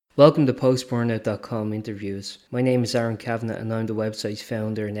Welcome to PostBurnout.com interviews. My name is Aaron Kavanagh and I'm the website's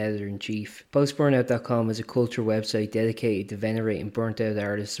founder and editor-in-chief. PostBurnout.com is a culture website dedicated to venerating burnt-out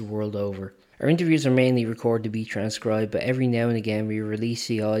artists the world over. Our interviews are mainly recorded to be transcribed, but every now and again we release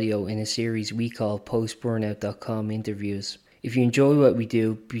the audio in a series we call PostBurnout.com interviews. If you enjoy what we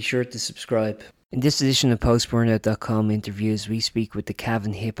do, be sure to subscribe. In this edition of PostBurnout.com interviews, we speak with the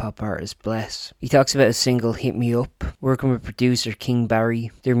Cavan hip-hop artist Bless. He talks about his single Hit Me Up, working with producer King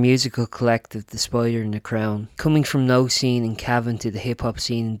Barry, their musical collective The Spider and the Crown, coming from no scene in Cavan to the hip-hop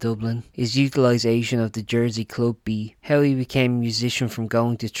scene in Dublin, his utilisation of the Jersey club beat, how he became a musician from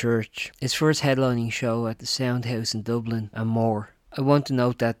going to church, his first headlining show at the Soundhouse in Dublin, and more. I want to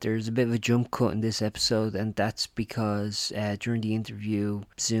note that there's a bit of a jump cut in this episode, and that's because during the interview,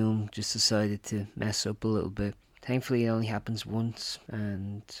 Zoom just decided to mess up a little bit. Thankfully, it only happens once,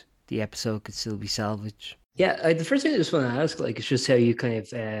 and the episode could still be salvaged. Yeah, the first thing I just want to ask, is just how you kind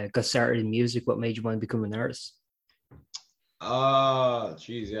of got started in music. What made you want to become an artist? Yeah,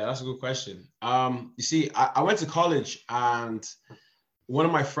 that's a good question. You see, I went to college, and one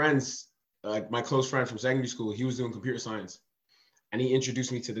of my friends, like my close friend from secondary school, he was doing computer science. And he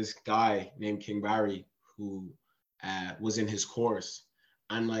introduced me to this guy named King Barry, who was in his course.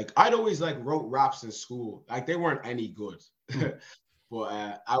 And like, I'd always like wrote raps in school. Like they weren't any good.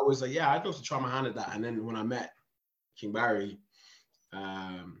 But I was like, yeah, I'd love to try my hand at that. And then when I met King Barry,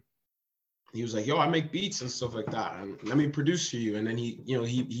 he was like, yo, I make beats and stuff like that. And let me produce for you. And then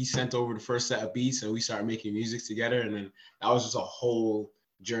he sent over the first set of beats and we started making music together. And then that was just a whole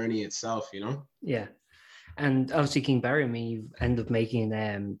journey itself, you know? Yeah. And obviously King Barry, I mean, you end up making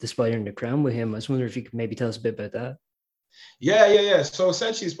The Spider and the Crown with him. I was wondering if you could maybe tell us a bit about that. Yeah. So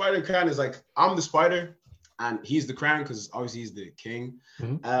essentially, Spider Crown is like, I'm the spider and he's the crown because obviously he's the king.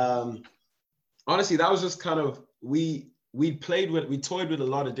 Mm-hmm. Honestly, that was just kind of, we toyed with a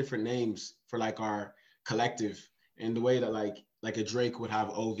lot of different names for like our collective in the way that like a Drake would have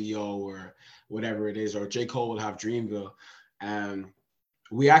OVO or whatever it is, or J. Cole would have Dreamville.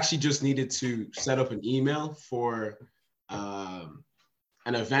 We actually just needed to set up an email for an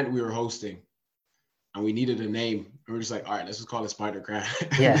event we were hosting, and we needed a name. And we're just like, all right, let's just call it Spider Crown.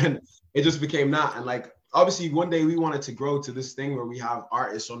 Yeah. And then it just became that. And like, obviously, one day we wanted to grow to this thing where we have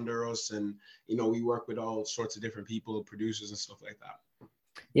artists under us, and we work with all sorts of different people, producers and stuff like that.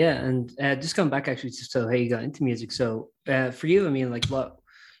 Yeah, and just going back actually to how you got into music. So for you, I mean, like what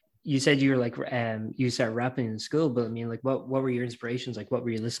you said, you were like you started rapping in school, but I mean, like what were your inspirations? Like what were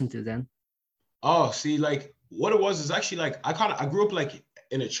you listening to then? Oh, see, like what it was is actually like I grew up like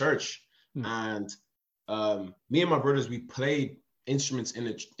in a church, and me and my brothers, we played instruments in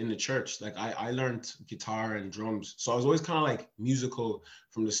the church. Like I learned guitar and drums, so I was always kind of like musical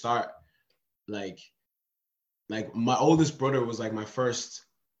from the start. Like my oldest brother was like my first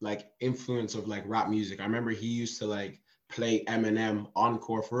like influence of like rap music. I remember he used to like play Eminem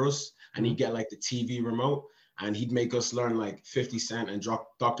Encore for us, and he'd get like the TV remote, and he'd make us learn like 50 Cent and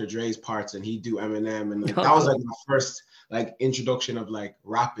Dr. Dre's parts, and he'd do Eminem, and like, that was like my first like introduction of like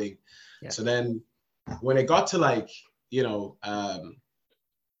rapping. Yeah. So then when it got to like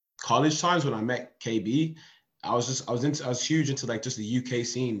college times, when I met KB, I was huge into like just the UK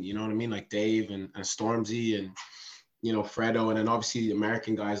scene, you know what I mean, like Dave and Stormzy and Fredo, and then obviously the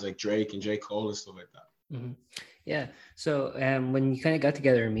American guys like Drake and J. Cole and stuff like that. Mm-hmm. Yeah. So when you kind of got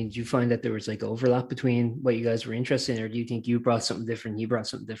together, I mean, did you find that there was like overlap between what you guys were interested in, or do you think you brought something different, he brought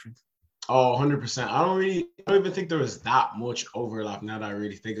something different? Oh, 100%. I don't even think there was that much overlap now that I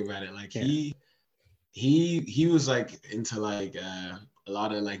really think about it. Like he was like into like a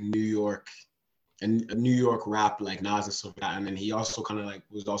lot of like New York rap, like Nas and stuff like that. And then he also kind of like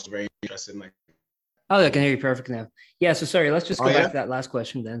was also very interested in like. Oh, I can hear you perfect now. Yeah. So sorry, let's just go back to that last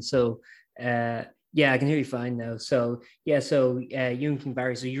question then. So yeah, I can hear you fine now. So yeah, so you and King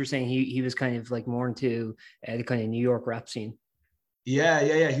Barry, so you were saying he was kind of like more into the kind of New York rap scene.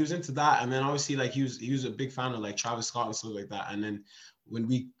 Yeah. He was into that, and then obviously like he was a big fan of like Travis Scott and stuff like that. And then when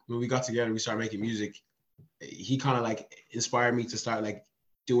we got together, we started making music. He kind of like inspired me to start like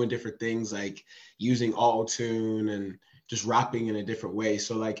doing different things, like using auto-tune and just rapping in a different way.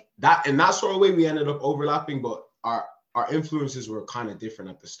 So like that, in that sort of way, we ended up overlapping, but our influences were kind of different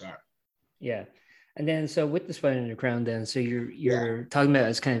at the start. Yeah. And then, so with the Spider and the Crown, then, so you're talking about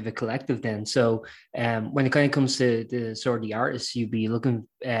as kind of a collective then. So when it kind of comes to the sort of the artists you'd be looking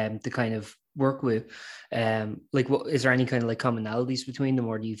to kind of work with, like what is there any kind of like commonalities between them,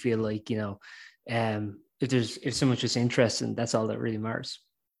 or do you feel like, if someone's just interested, that's all that really matters?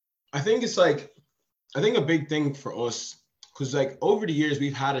 I think a big thing for us, because like over the years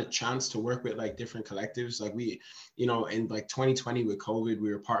we've had a chance to work with like different collectives. Like we, you know, in like 2020 with COVID,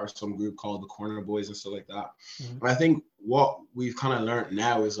 we were part of some group called the Corner Boys and stuff like that. Mm-hmm. And I think what we've kind of learned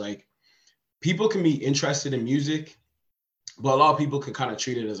now is like people can be interested in music, but a lot of people can kind of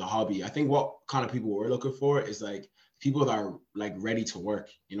treat it as a hobby. I think what kind of people we're looking for is like people that are like ready to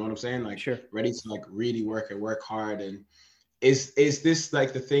work. You know what I'm saying? Like Sure. ready to like really work and work hard. And is this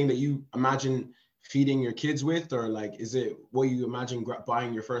like the thing that you imagine feeding your kids with, or like is it what you imagine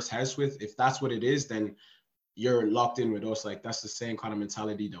buying your first house with? If that's what it is, then you're locked in with us. Like that's the same kind of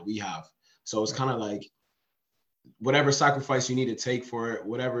mentality that we have. So it's kind of like whatever sacrifice you need to take for it,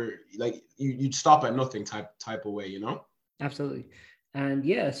 whatever, like you'd stop at nothing type of way, you know? Absolutely. And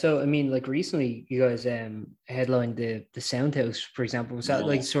yeah, so I mean, like recently you guys headlined the Soundhouse, for example. Was that Yeah.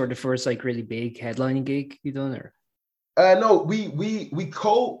 like sort of the first like really big headlining gig you done, or? No, we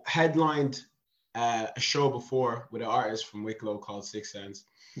co-headlined a show before with an artist from Wicklow called Six Sense.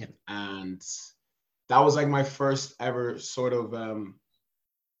 Yeah. And that was like my first ever sort of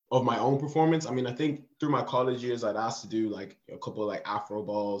my own performance. I mean, I think through my college years, I'd asked to do like a couple of like Afro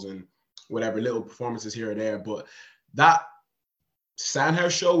balls and whatever little performances here or there. But that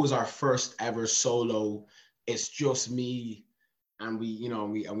Soundhouse show was our first ever solo. It's just me, and we, you know,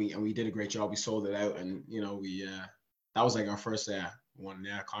 we did a great job. We sold it out, and you know, we that was like our first one,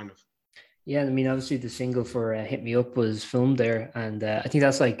 kind of. Yeah, I mean, obviously the single for "Hit Me Up" was filmed there, and I think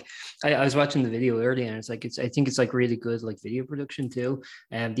that's like I was watching the video earlier, and it's like I think it's like really good like video production too.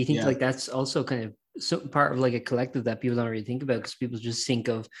 Do you think like that's also kind of some part of like a collective that people don't really think about, because people just think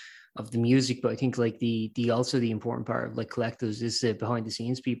of the music, but I think like the also the important part of like collectives is the behind the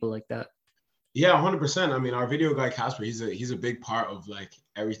scenes people like that. Yeah, 100%. I mean, our video guy Casper, he's a big part of like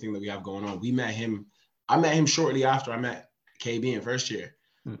everything that we have going on. I met him shortly after I met KB in first year.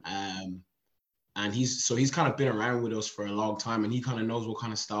 And he's kind of been around with us for a long time, and he kind of knows what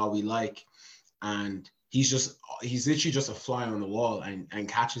kind of style we like. And he's literally just a fly on the wall and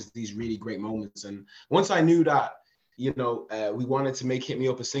catches these really great moments. And once I knew that, you know, we wanted to make Hit Me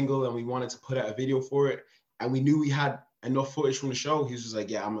Up a single and we wanted to put out a video for it, and we knew we had enough footage from the show, he was just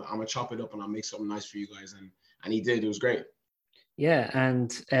like, yeah, I'm gonna chop it up and I'll make something nice for you guys. And he did. It was great. Yeah, and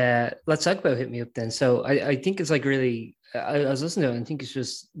let's talk about Hit Me Up then. So I think it's like really, I was listening to it, and I think it's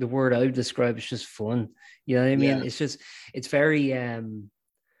just the word I would describe is just fun. You know what I mean? Yeah. It's very, I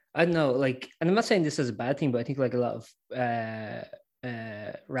don't know, like, and I'm not saying this is a bad thing, but I think like a lot of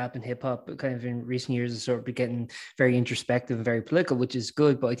rap and hip hop kind of in recent years is sort of getting very introspective and very political, which is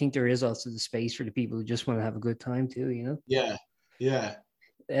good. But I think there is also the space for the people who just want to have a good time too, you know? Yeah. Yeah.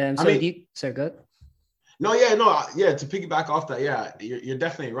 So I mean, sorry, go ahead. No, yeah. To piggyback off that, yeah, you're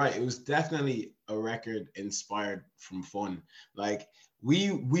definitely right. It was definitely a record inspired from fun. Like we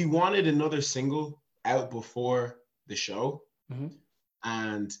wanted another single out before the show,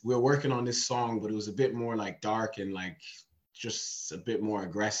 and we were working on this song, but it was a bit more like dark and like just a bit more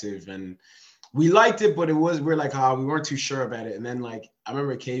aggressive. And we liked it, but we're like, we weren't too sure about it. And then like I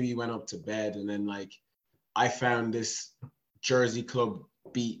remember KB went up to bed, and then like I found this Jersey Club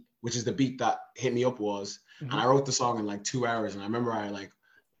beat, which is the beat that Hit Me Up was. And I wrote the song in like 2 hours. And I remember I like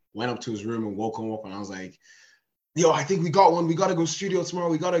went up to his room and woke him up, and I was like, yo, I think we got one. We got to go studio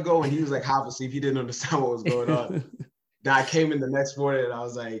tomorrow. We got to go. And he was like half asleep. He didn't understand what was going on. Then I came in the next morning and I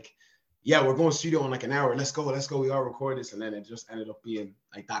was like, yeah, we're going studio in like an hour. Let's go. We all record this. And then it just ended up being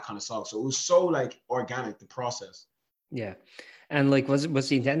like that kind of song. So it was so like organic, the process. Yeah. And like, was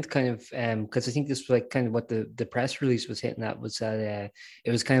the intent kind of, because I think this was like kind of what the press release was hitting at, was that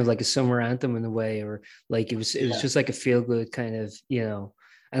it was kind of like a summer anthem in a way, or like it was just like a feel good kind of, you know,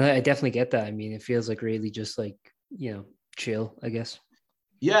 and I definitely get that. I mean, it feels like really just like, you know, chill, I guess.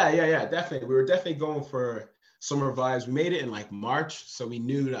 Yeah, definitely. We were definitely going for summer vibes. We made it in like March, so we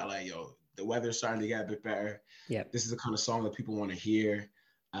knew that like, yo, the weather's starting to get a bit better. Yeah, this is the kind of song that people want to hear.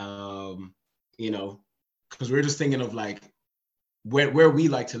 You know, because we're just thinking of like where we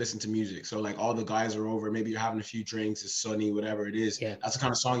like to listen to music. So like all the guys are over, maybe you're having a few drinks, it's sunny, whatever it is. Yeah, that's the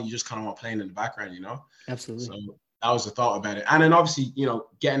kind of song you just kind of want playing in the background, you know? Absolutely. So that was the thought about it. And then obviously, you know,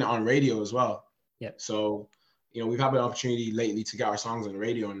 getting it on radio as well. Yeah. So, you know, we've had an opportunity lately to get our songs on the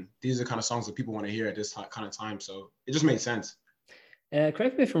radio, and these are the kind of songs that people want to hear at this kind of time. So it just made sense.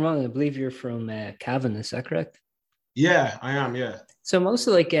 Correct me if I'm wrong, I believe you're from Cavan, is that correct? Yeah, I am, yeah. So most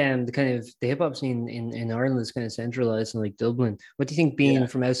of like the kind of the hip hop scene in Ireland is kind of centralized in like Dublin. What do you think being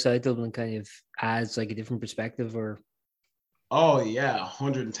from outside Dublin kind of adds like a different perspective, or? Oh yeah,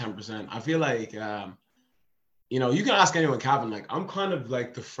 110%. I feel like you know, you can ask anyone, Cavan, like I'm kind of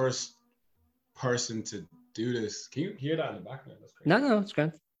like the first person to do this. Can you hear that in the background? That's crazy. No, it's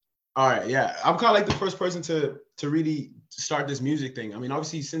great. All right, yeah. I'm kind of like the first person to really start this music thing. I mean,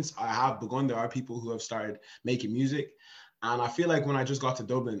 obviously, since I have begun, there are people who have started making music, and I feel like when I just got to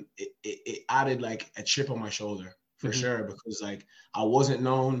Dublin, it added like a chip on my shoulder for Hmm. sure because like I wasn't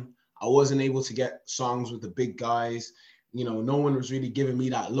known, I wasn't able to get songs with the big guys. You know, no one was really giving me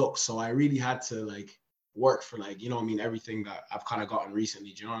that look, so I really had to like work for like I mean, everything that I've kind of gotten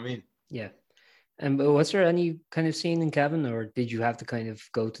recently. Do you know what I mean? Yeah. And but was there any kind of scene in Cavan, or did you have to kind of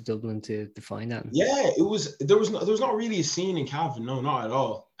go to Dublin to find that? Yeah, it was. There was not really a scene in Cavan. No, not at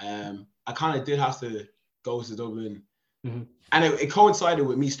all. I kind of did have to go to Dublin, Hmm. and it coincided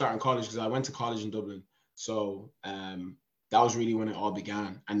with me starting college because I went to college in Dublin. So that was really when it all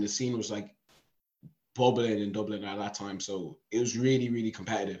began, and the scene was like bubbling in Dublin at that time. So it was really, really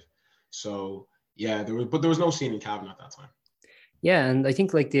competitive. So yeah, but there was no scene in Cavan at that time. Yeah, and I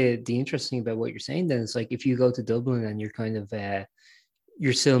think like the interesting about what you're saying then is like if you go to Dublin and you're kind of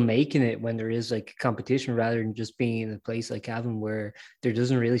you're still making it when there is like competition rather than just being in a place like Cavan where there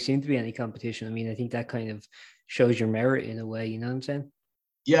doesn't really seem to be any competition. I mean, I think that kind of shows your merit in a way, you know what I'm saying?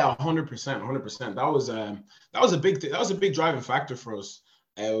 Yeah, 100%, 100%. That was a big that was a big driving factor for us.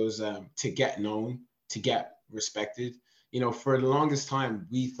 It was to get known, to get respected. You know, for the longest time,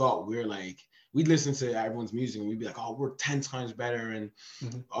 we thought we're like we'd listen to everyone's music and we'd be like, oh, we're 10 times better, and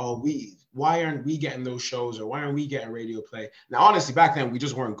Hmm. oh, why aren't we getting those shows or why aren't we getting radio play? Now, honestly, back then we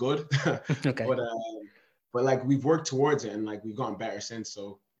just weren't good, Okay. but like we've worked towards it and like we've gotten better since.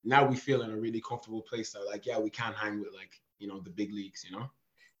 So now we feel in a really comfortable place that like yeah, we can hang with like the big leagues.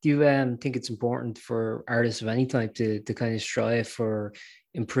 Do you think it's important for artists of any type to kind of strive for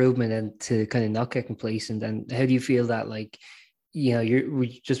improvement and to kind of not get complacent? And how do you feel that like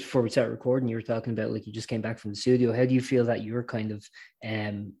just before we start recording, you were talking about like you just came back from the studio. How do you feel that you're kind of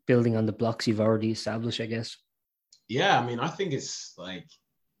building on the blocks you've already established, I guess? Yeah, I mean, I think it's like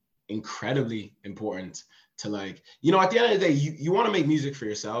incredibly important to like, at the end of the day, you want to make music for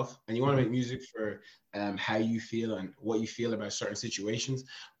yourself and you want to Hmm. make music for how you feel and what you feel about certain situations.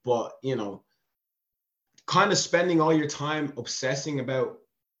 But, kind of spending all your time obsessing about,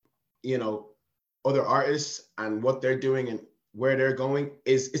 you know, other artists and what they're doing and where they're going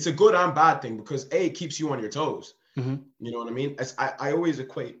it's a good and bad thing because it keeps you on your toes. Hmm. You know what I mean? I always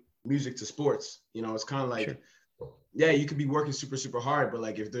equate music to sports. It's kind of Sure. like, yeah, you could be working super, super hard, but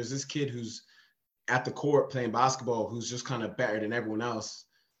like if there's this kid who's at the court playing basketball who's just kind of better than everyone else,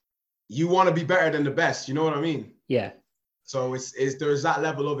 you want to be better than the best. You know what I mean? Yeah. So it's there's that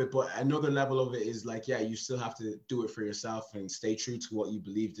level of it, but another level of it is like, yeah, you still have to do it for yourself and stay true to what you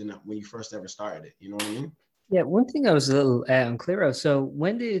believed in when you first ever started it. You know what I mean? Yeah. One thing I was a little unclear of. So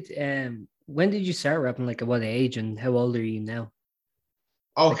when did you start rapping? Like at what age and how old are you now?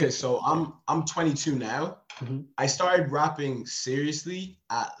 Like, Okay, so I'm 22 now. mhm. I started rapping seriously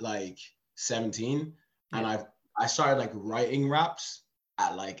at like 17, Yeah. and I started like writing raps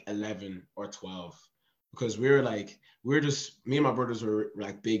at like 11 or 12 because we were just me and my brothers were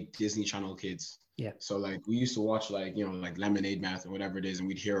like big Disney Channel kids. Yeah. So like we used to watch like like Lemonade Math or whatever it is, and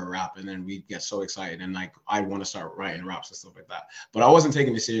we'd hear a rap and then we'd get so excited and like I'd want to start writing raps and stuff like that. But I wasn't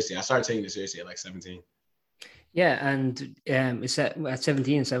taking it seriously. I started taking it seriously at like 17. Yeah. And is that at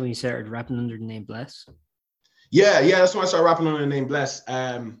 17, is that when you started rapping under the name Bless? Yeah, yeah, that's when I started rapping under the name Bless. It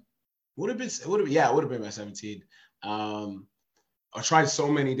would have been by 17. Um, I tried so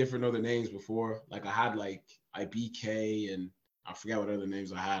many different other names before. Like I had like IBK and I forget what other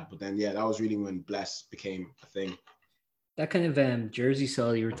names I had. But then yeah, that was really when Bless became a thing. That kind of Jersey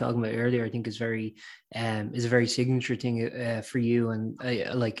style you were talking about earlier, I think is a very signature thing for you. And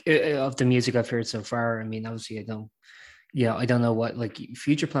like of the music I've heard so far, I mean, obviously I don't know what like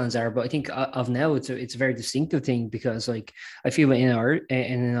future plans are, but I think of now it's a very distinctive thing because like I feel in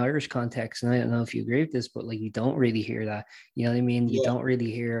an Irish context, and I don't know if you agree with this, but like you don't really hear that. You know what I mean? You Yeah, don't really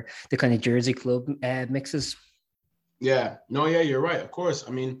hear the kind of Jersey club mixes. yeah. No, yeah, you're right. Of course.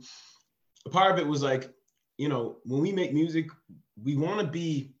 I mean, a part of it was like, when we make music, we want to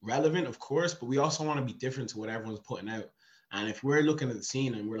be relevant, of course, but we also want to be different to what everyone's putting out. And if we're looking at the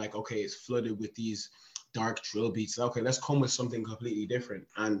scene and we're like, okay, it's flooded with these dark drill beats, okay, let's come with something completely different.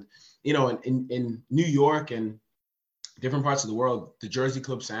 And in New York and different parts of the world, the Jersey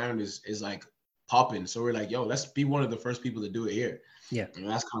club sound is like popping. So we're like, yo, let's be one of the first people to do it here. Yeah. And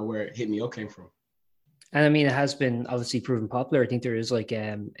that's kind of where Hit Me Up came from. And I mean, it has been obviously proven popular. I think there is like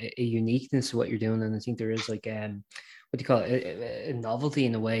a uniqueness to what you're doing, and I think there is like what do you call it, a novelty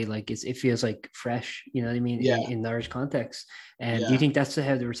in a way. Like it feels like fresh. You know what I mean Yeah, in Irish context. And do you yeah. think that's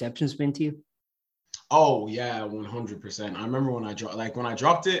how the reception's been to you? Oh yeah, 100%. I remember when I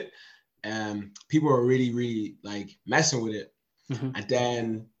dropped it, people were really, really like messing with it. Hmm. And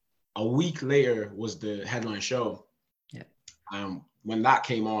then a week later was the headline show. Yeah. When that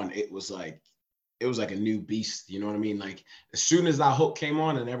came on, it was like a new beast. You know what I mean? Like as soon as that hook came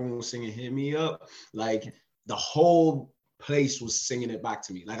on and everyone was singing "Hit Me Up," like the whole place was singing it back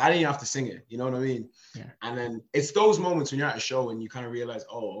to me. Like I didn't even have to sing it. You know what I mean? Yeah. And then it's those moments when you're at a show and you kind of realize,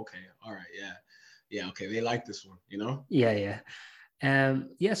 oh, okay, all right, yeah, okay, they like this one. You know? Yeah, yeah.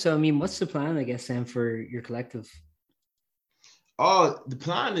 Yeah, so I mean, what's the plan, I guess, then for your collective? Oh, the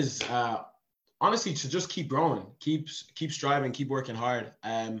plan is honestly to just keep growing, keep striving, keep working hard.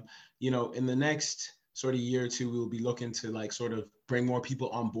 In the next sort of year or two, we'll be looking to like sort of bring more people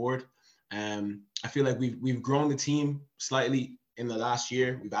on board. I feel like we've grown the team slightly in the last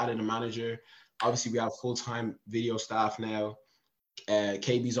year. We've added a manager. Obviously, we have full-time video staff now.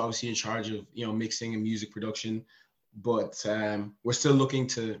 KB's obviously in charge of mixing and music production, but we're still looking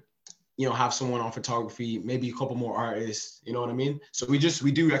to have someone on photography, maybe a couple more artists, you know what I mean? So we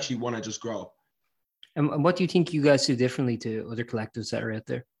do actually want to just grow. And what do you think you guys do differently to other collectives that are out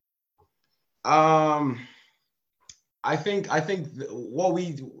there? I think what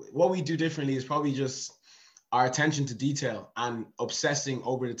we do differently is probably just our attention to detail and obsessing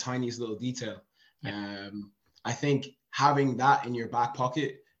over the tiniest little detail. Yeah. I think having that in your back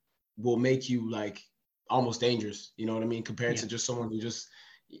pocket will make you like almost dangerous, you know what I mean? Compared to just someone who just,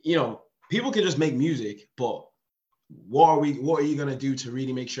 people can just make music, but what are you going to do to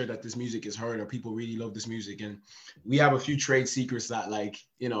really make sure that this music is heard or people really love this music? And we have a few trade secrets that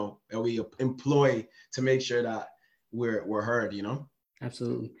that we employ to make sure that we're heard,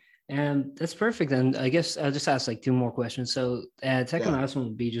 Absolutely. That's perfect. And I guess I'll just ask like two more questions. So second last one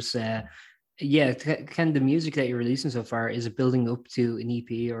would be just, kind of the music that you're releasing so far, is it building up to an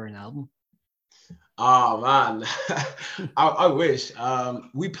EP or an album? Oh man, I wish.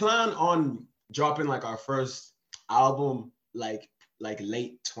 We plan on dropping like our first album like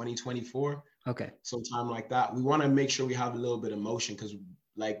late 2024. Okay. Sometime like that. We want to make sure we have a little bit of motion because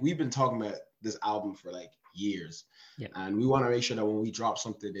like we've been talking about this album for like years. Yeah. And we want to make sure that when we drop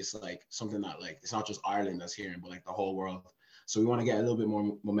something, it's like something that like it's not just Ireland that's hearing, but like the whole world. So we want to get a little bit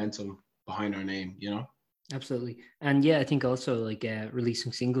more momentum behind our name, Absolutely. And yeah, I think also like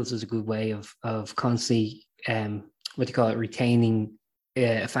releasing singles is a good way of constantly retaining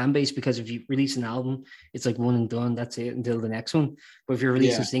a fan base, because if you release an album, it's like one and done, that's it until the next one. But if you're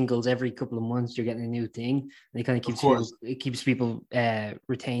releasing singles every couple of months, you're getting a new thing, and it kind of keeps people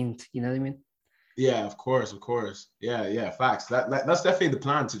retained, you know what I mean? Yeah, of course. Yeah, facts. That's definitely the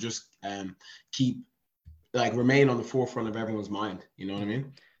plan, to just keep like remain on the forefront of everyone's mind, you know what I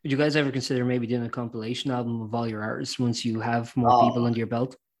mean? Would you guys ever consider maybe doing a compilation album of all your artists once you have more people under your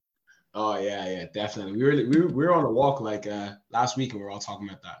belt? Oh yeah, definitely. We were on a walk like last week and we were all talking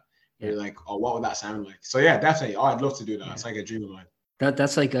about that. Yeah. We were like, oh, what would that sound like? So yeah, definitely. Oh, I'd love to do that. Yeah. It's like a dream of mine.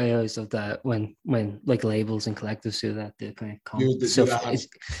 That's like, I always love that when like labels and collectives do that, the kind of stuff.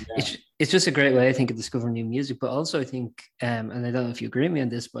 It's just a great way, I think, of discovering new music. But also I think, and I don't know if you agree with me on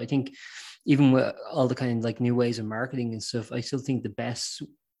this, but I think even with all the kind of like new ways of marketing and stuff, I still think the best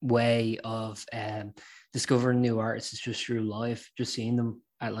way of discovering new artists is just through live, just seeing them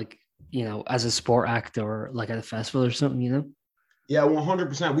at like, as a sport act or like at a festival or something, Yeah,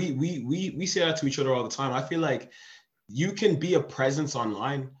 100%. We say that to each other all the time. I feel like you can be a presence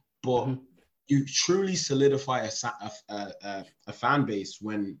online, but you truly solidify a fan base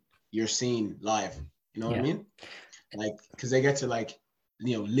when you're seen live. You know what I mean? Like, because they get to like,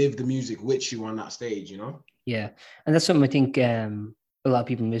 live the music with you on that stage, Yeah, and that's something I think a lot of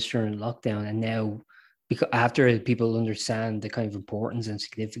people missed during lockdown, and now because after people understand the kind of importance and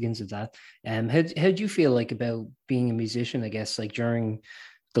significance of that. How do you feel like about being a musician, I guess, like during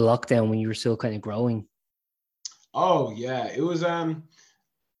the lockdown when you were still kind of growing? Oh yeah, it was when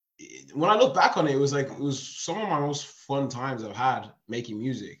I look back on it, it was some of my most fun times I've had making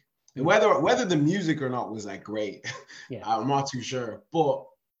music. And whether the music or not was like great, I'm not too sure. But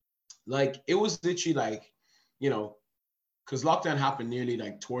like it was literally like, because lockdown happened nearly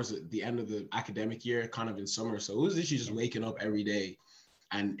like towards the end of the academic year, kind of in summer. So it was literally just waking up every day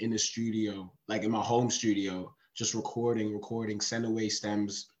and in the studio, like in my home studio, just recording, send away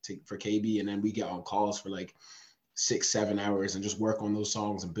stems for KB. And then we get on calls for like 6-7 hours and just work on those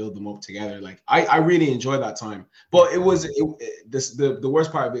songs and build them up together. Like I really enjoyed that time. But the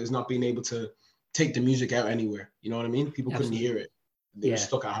worst part of it is not being able to take the music out anywhere. You know what I mean? People couldn't hear it. They were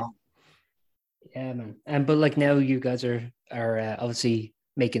stuck at home. Yeah, man. But like now you guys are obviously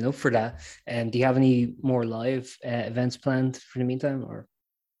making up for that. Do you have any more live events planned for the meantime, or?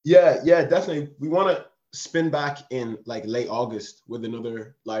 Yeah, definitely. We want to spin back in like late August with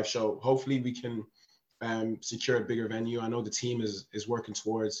another live show. Hopefully we can secure a bigger venue. I know the team is working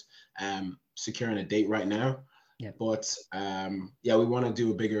towards securing a date right now. Yeah. But yeah, we want to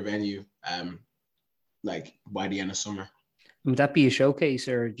do a bigger venue like by the end of summer. Would that be a showcase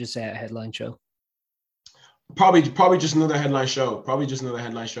or just a headline show? Probably just another headline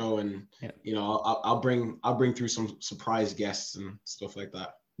show. And yeah. You know, I'll bring through some surprise guests and stuff like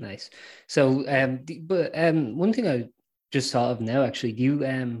that. Nice. So one thing I just thought of now, actually,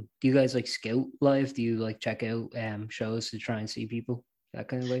 do you guys like scout live? Do you like check out shows to try and see people, that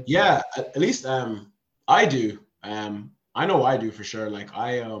kind of way? Yeah, at least I do. I know I do for sure. Like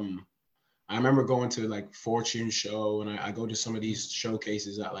I remember going to like Fortune show, and I go to some of these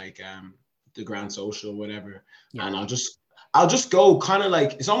showcases at like the Grand Social, whatever. Yeah. And I'll just go kind of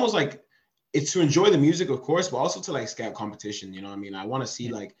like, it's almost like it's to enjoy the music, of course, but also to like scout competition. You know what I mean? I want to see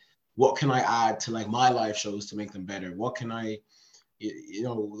like, what can I add to like my live shows to make them better? What can I, you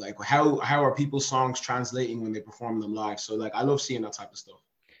know, like how are people's songs translating when they perform them live? So like, I love seeing that type of stuff.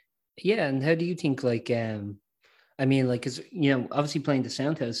 Yeah. And how do you think like, I mean, like, cause you know, obviously playing the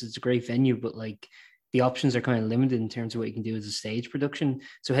Soundhouse is a great venue, but like the options are kind of limited in terms of what you can do as a stage production.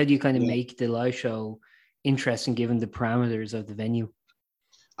 So how do you kind of make the live show interesting given the parameters of the venue?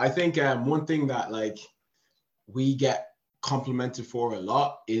 I think one thing that like we get complimented for a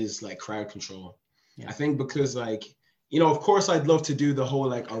lot is like crowd control. Yeah. I think because like, you know, of course I'd love to do the whole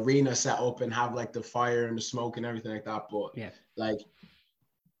like arena setup and have like the fire and the smoke and everything like that. But like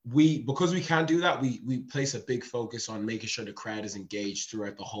because we can't do that, we place a big focus on making sure the crowd is engaged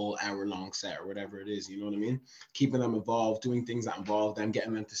throughout the whole hour-long set or whatever it is, you know what I mean? Keeping them involved, doing things that involve them,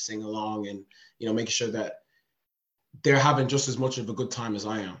 getting them to sing along, and, you know, making sure that they're having just as much of a good time as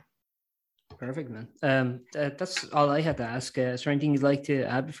I am. Perfect, man. That's all I had to ask. Is there anything you'd like to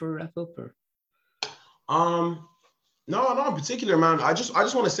add before we wrap up? Or? No, in particular, man. I just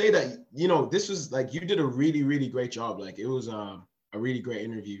want to say that, you know, this was like, you did a really, really great job. Like it was a really great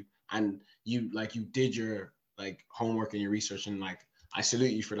interview, and you did your like homework and your research, and like I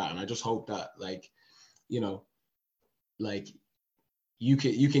salute you for that. And I just hope that like, you know, like you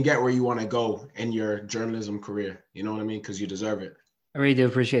can get where you want to go in your journalism career. You know what I mean? Because you deserve it. I really do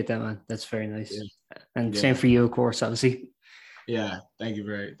appreciate that, man. That's very nice. Yeah. And same for you, of course, obviously. Yeah, thank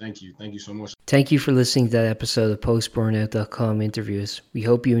you so much. Thank you for listening to that episode of postburnout.com interviews. We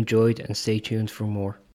hope you enjoyed, and stay tuned for more.